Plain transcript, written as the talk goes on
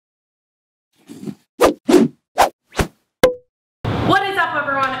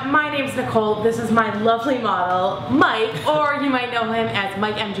name's Nicole. This is my lovely model, Mike, or you might know him as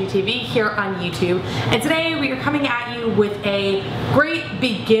MikeMGTV here on YouTube. And today we are coming at you with a great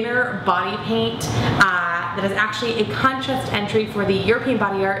beginner body paint that is actually a contest entry for the European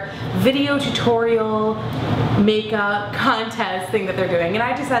Body Art video tutorial makeup contest thing that they're doing. And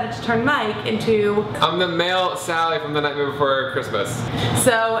I decided to turn Mike into... I'm the male Sally from The Night Before Christmas.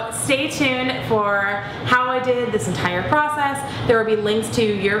 So stay tuned for how I did this entire process. There will be links to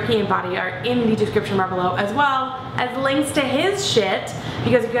European Body Art in the description bar below, as well as links to his shit,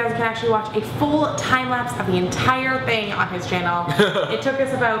 because you guys can actually watch a full time lapse of the entire thing on his channel. It took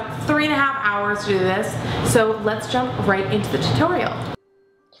us about 3.5 hours to do this, so let's jump right into the tutorial.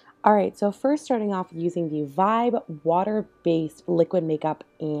 Alright, so first starting off using the Vibe water-based liquid makeup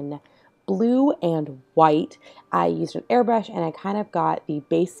in blue and white. I used an airbrush and I kind of got the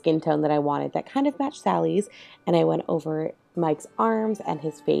base skin tone that I wanted that kind of matched Sally's, and I went over Mike's arms and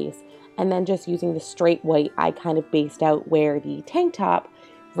his face, and then just using the straight white I kind of based out where the tank top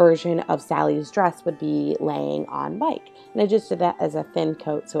version of Sally's dress would be laying on Mike, and I just did that as a thin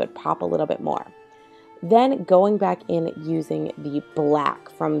coat so it'd pop a little bit more. Then going back in using the black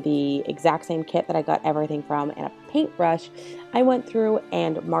from the exact same kit that I got everything from and a paintbrush, I went through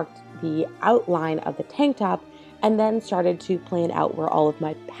and marked the outline of the tank top and then started to plan out where all of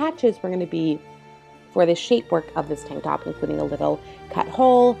my patches were going to be for the shapework of this tank top, including a little cut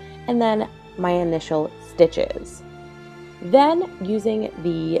hole and then my initial stitches. Then using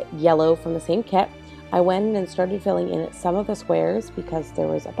the yellow from the same kit, I went in and started filling in some of the squares because there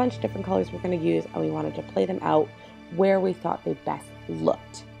was a bunch of different colors we're going to use and we wanted to play them out where we thought they best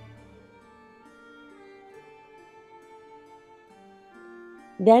looked.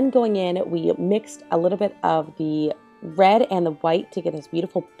 Then going in, we mixed a little bit of the red and the white to get this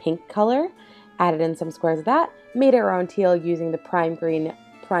beautiful pink color, added in some squares of that, made our own teal using the prime green,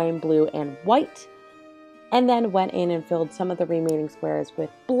 prime blue, and white, and then went in and filled some of the remaining squares with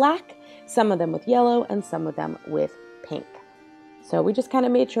black, some of them with yellow, and some of them with pink. So we just kind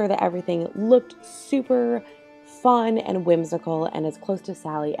of made sure that everything looked super fun and whimsical and as close to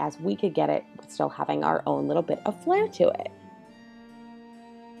Sally as we could get it, but still having our own little bit of flair to it.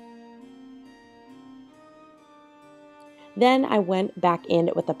 Then I went back in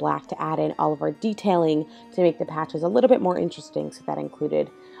with the black to add in all of our detailing to make the patches a little bit more interesting. So that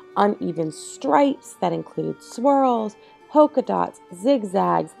included uneven stripes, that included swirls, polka dots,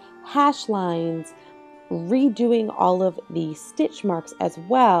 zigzags, hash lines, redoing all of the stitch marks as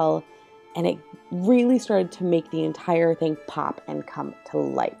well. And it really started to make the entire thing pop and come to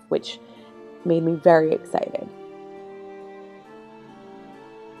life, which made me very excited.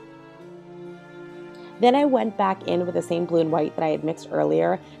 Then I went back in with the same blue and white that I had mixed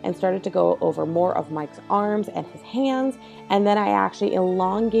earlier and started to go over more of Mike's arms and his hands. And then I actually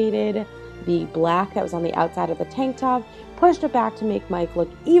elongated the black that was on the outside of the tank top, pushed it back to make Mike look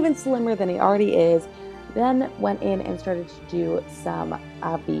even slimmer than he already is. Then went in and started to do some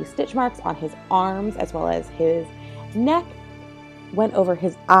of the stitch marks on his arms as well as his neck. Went over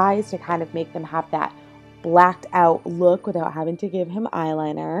his eyes to kind of make them have that blacked out look without having to give him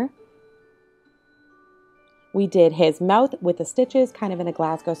eyeliner. We did his mouth with the stitches, kind of in a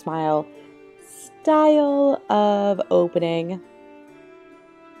Glasgow smile style of opening,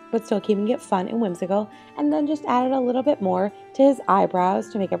 but still keeping it fun and whimsical, and then just added a little bit more to his eyebrows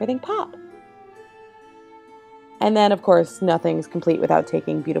to make everything pop. And then, of course, nothing's complete without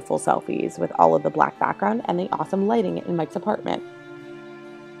taking beautiful selfies with all of the black background and the awesome lighting in Mike's apartment.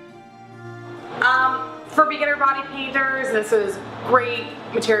 For beginner body painters, this is great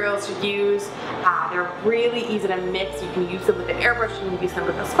materials to use. They're really easy to mix. You can use them with an airbrush, you can use them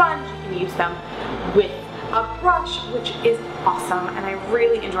with a sponge, you can use them with a brush, which is awesome, and I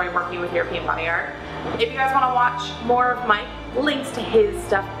really enjoy working with European Body Art. If you guys want to watch more of Mike, links to his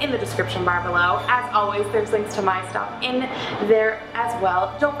stuff in the description bar below. As always, there's links to my stuff in there as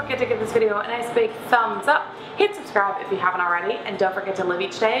well. Don't forget to give this video a nice big thumbs up. Hit subscribe if you haven't already, and don't forget to live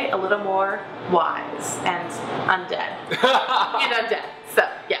each day a little more wise and undead. And undead. So,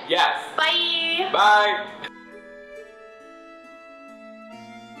 yeah. Yes. Bye. Bye.